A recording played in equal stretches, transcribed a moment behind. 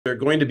there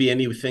going to be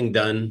anything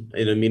done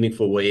in a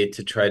meaningful way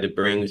to try to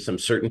bring some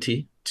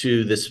certainty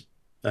to this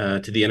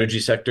to the energy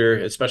sector,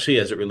 especially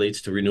as it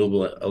relates to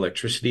renewable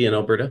electricity in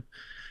Alberta?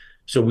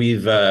 So we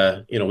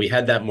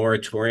had that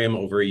moratorium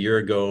over a year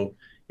ago.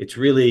 It's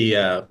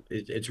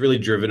really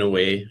driven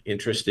away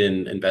interest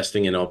in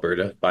investing in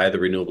Alberta by the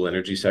renewable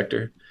energy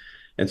sector.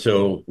 And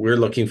so we're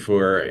looking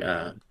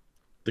for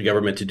the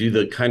government to do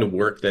the kind of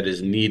work that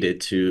is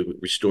needed to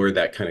restore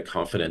that kind of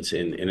confidence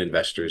in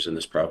investors in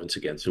this province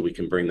again, so we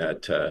can bring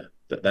that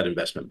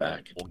investment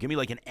back. Well, give me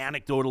like an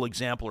anecdotal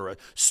example or a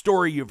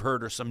story you've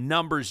heard or some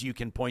numbers you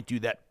can point to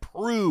that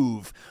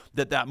prove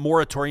that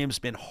moratorium's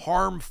been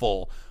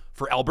harmful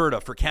for Alberta,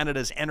 for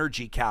Canada's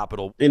energy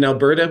capital. In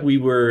Alberta, we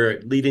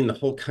were leading the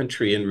whole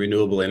country in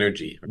renewable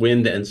energy,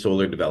 wind and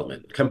solar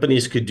development.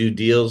 Companies could do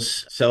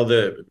deals, sell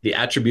the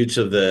attributes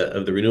of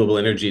the renewable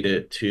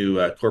energy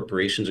to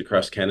corporations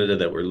across Canada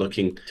that were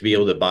looking to be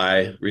able to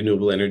buy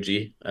renewable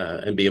energy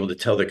and be able to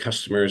tell their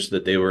customers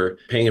that they were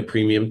paying a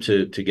premium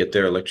to get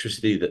their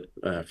electricity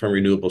from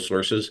renewable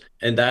sources.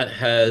 And that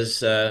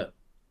has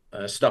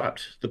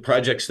stopped. The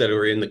projects that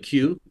are in the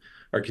queue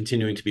are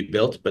continuing to be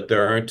built, but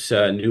there aren't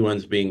new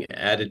ones being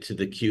added to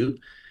the queue.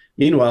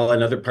 Meanwhile,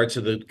 in other parts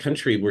of the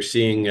country, we're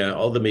seeing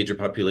all the major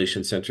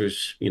population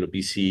centers,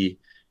 BC,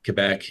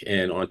 Quebec,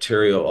 and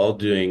Ontario, all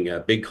doing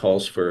big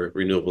calls for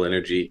renewable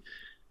energy.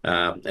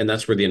 And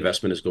that's where the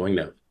investment is going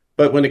now.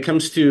 But when it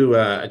comes to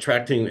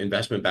attracting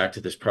investment back to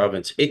this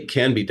province, it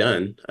can be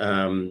done.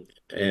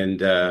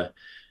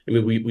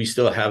 We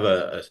still have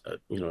a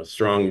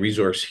strong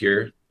resource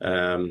here.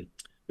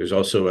 There's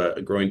also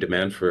a growing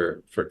demand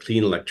for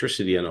clean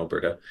electricity in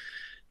Alberta.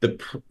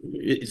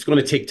 It's going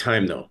to take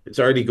time, though. It's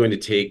already going to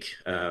take,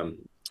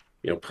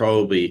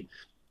 probably,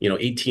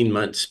 18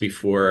 months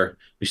before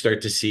we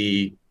start to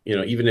see,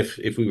 even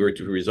if we were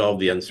to resolve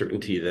the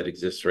uncertainty that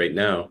exists right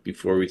now,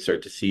 before we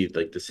start to see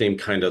like the same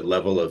kind of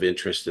level of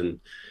interest in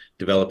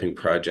developing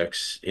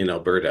projects in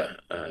Alberta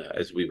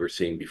as we were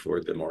seeing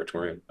before the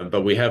moratorium.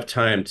 But we have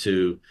time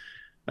to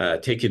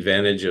take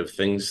advantage of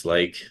things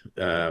like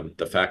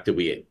the fact that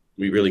we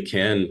really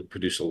can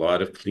produce a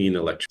lot of clean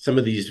electricity. Some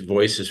of these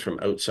voices from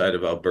outside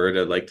of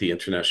Alberta, like the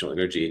International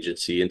Energy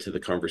Agency, into the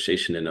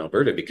conversation in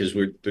Alberta, because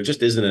there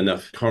just isn't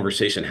enough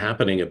conversation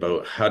happening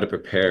about how to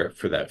prepare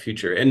for that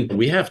future. And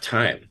we have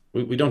time.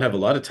 We don't have a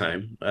lot of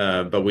time,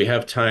 but we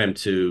have time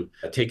to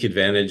take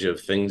advantage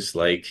of things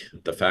like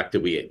the fact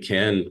that we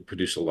can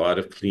produce a lot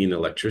of clean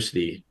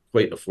electricity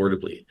quite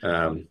affordably.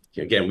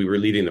 Again, we were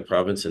leading the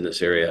province in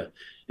this area,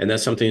 and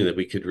that's something that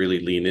we could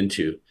really lean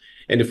into.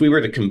 And if we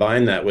were to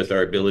combine that with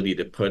our ability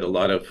to put a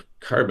lot of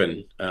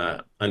carbon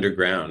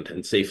underground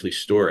and safely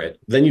store it,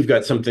 then you've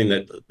got something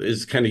that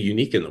is kind of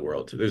unique in the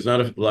world. There's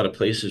not a lot of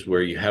places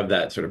where you have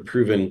that sort of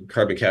proven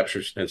carbon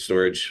capture and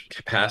storage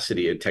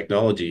capacity and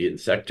technology in the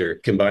sector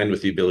combined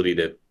with the ability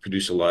to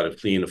produce a lot of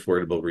clean,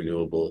 affordable,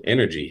 renewable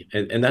energy.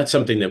 And that's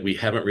something that we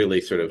haven't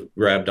really sort of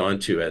grabbed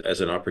onto as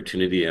an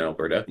opportunity in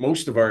Alberta.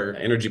 Most of our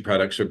energy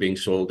products are being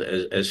sold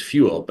as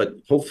fuel, but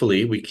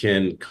hopefully we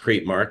can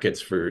create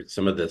markets for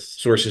some of the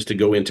sources to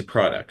go into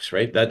products,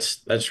 right?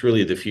 That's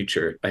really the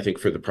future, I think,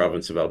 for the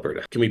province of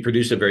Alberta. Can we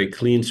produce a very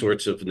clean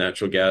source of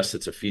natural gas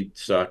that's a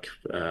feedstock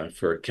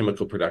for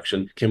chemical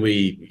production? Can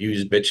we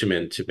use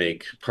bitumen to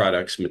make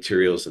products,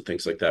 materials, and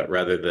things like that,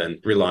 rather than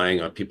relying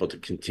on people to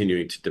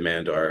continuing to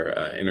demand our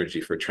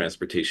energy for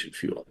transportation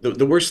fuel?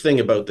 The worst thing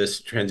about this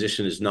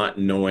transition is not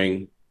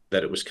knowing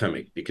that it was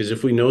coming, because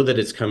if we know that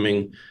it's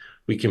coming,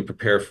 we can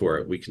prepare for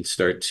it. We can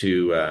start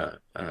to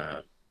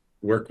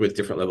work with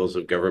different levels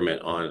of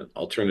government on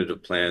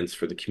alternative plans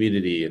for the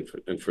community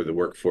and for the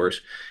workforce.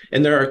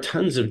 And there are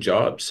tons of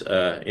jobs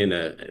in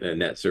a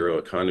net zero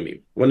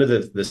economy. One of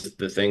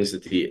the things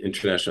that the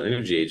International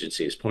Energy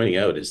Agency is pointing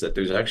out is that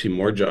there's actually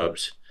more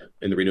jobs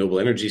in the renewable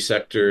energy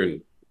sector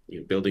and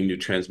building new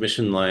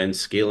transmission lines,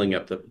 scaling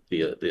up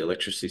the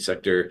electricity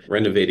sector,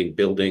 renovating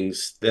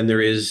buildings than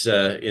there is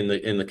in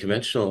the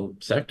conventional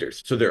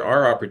sectors. So there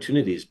are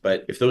opportunities,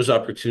 but if those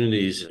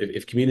opportunities,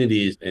 if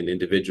communities and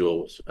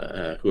individuals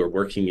who are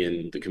working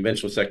in the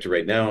conventional sector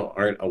right now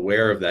aren't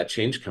aware of that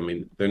change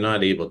coming, they're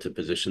not able to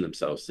position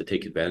themselves to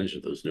take advantage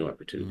of those new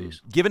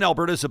opportunities. Given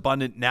Alberta's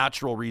abundant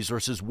natural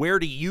resources, where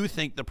do you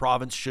think the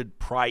province should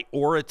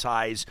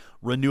prioritize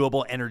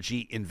renewable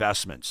energy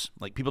investments?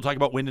 Like, people talk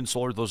about wind and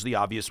solar, those are the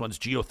obvious ones.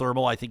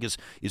 Geothermal, I think,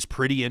 is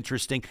pretty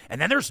interesting.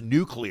 And then there's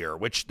nuclear,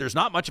 which there's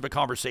not much of a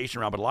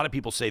conversation around, but a lot of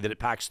people say that it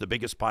packs the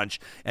biggest punch,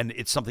 and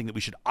it's something that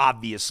we should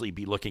obviously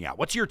be looking at.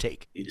 What's your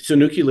take? So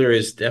nuclear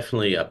is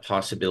definitely a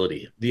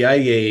possibility. The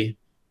IEA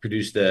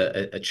produced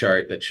a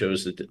chart that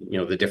shows that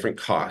the different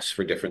costs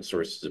for different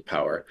sources of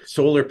power.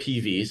 Solar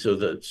PV, so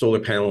the solar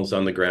panels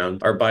on the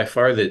ground, are by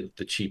far the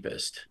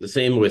cheapest. The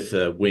same with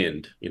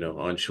wind,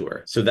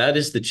 onshore. So that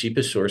is the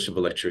cheapest source of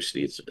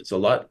electricity. It's a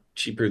lot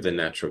cheaper than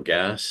natural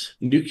gas.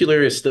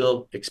 Nuclear is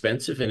still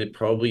expensive, and it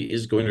probably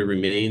is going to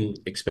remain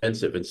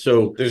expensive. And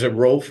so there's a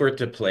role for it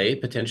to play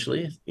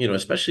potentially,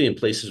 especially in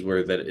places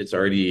where that it's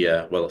already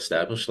well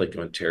established, like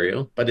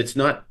Ontario. But it's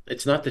not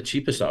the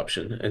cheapest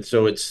option, and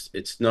so it's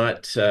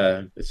not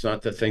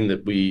the thing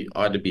that we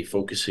ought to be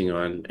focusing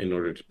on in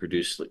order to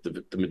produce like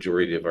the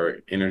majority of our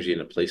energy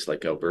in a place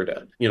like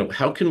Alberta.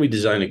 How can we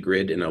design a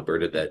grid in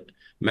Alberta that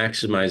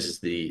maximizes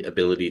the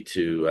ability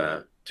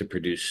to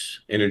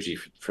produce energy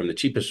from the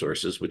cheapest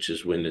sources, which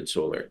is wind and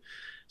solar.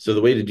 So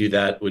the way to do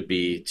that would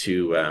be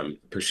to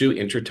pursue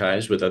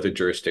interties with other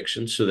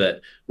jurisdictions, so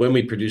that when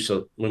we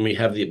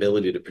have the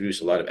ability to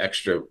produce a lot of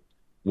extra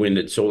wind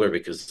and solar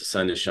because the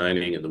sun is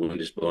shining and the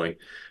wind is blowing,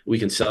 we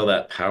can sell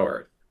that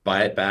power,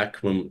 buy it back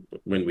when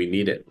we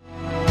need it.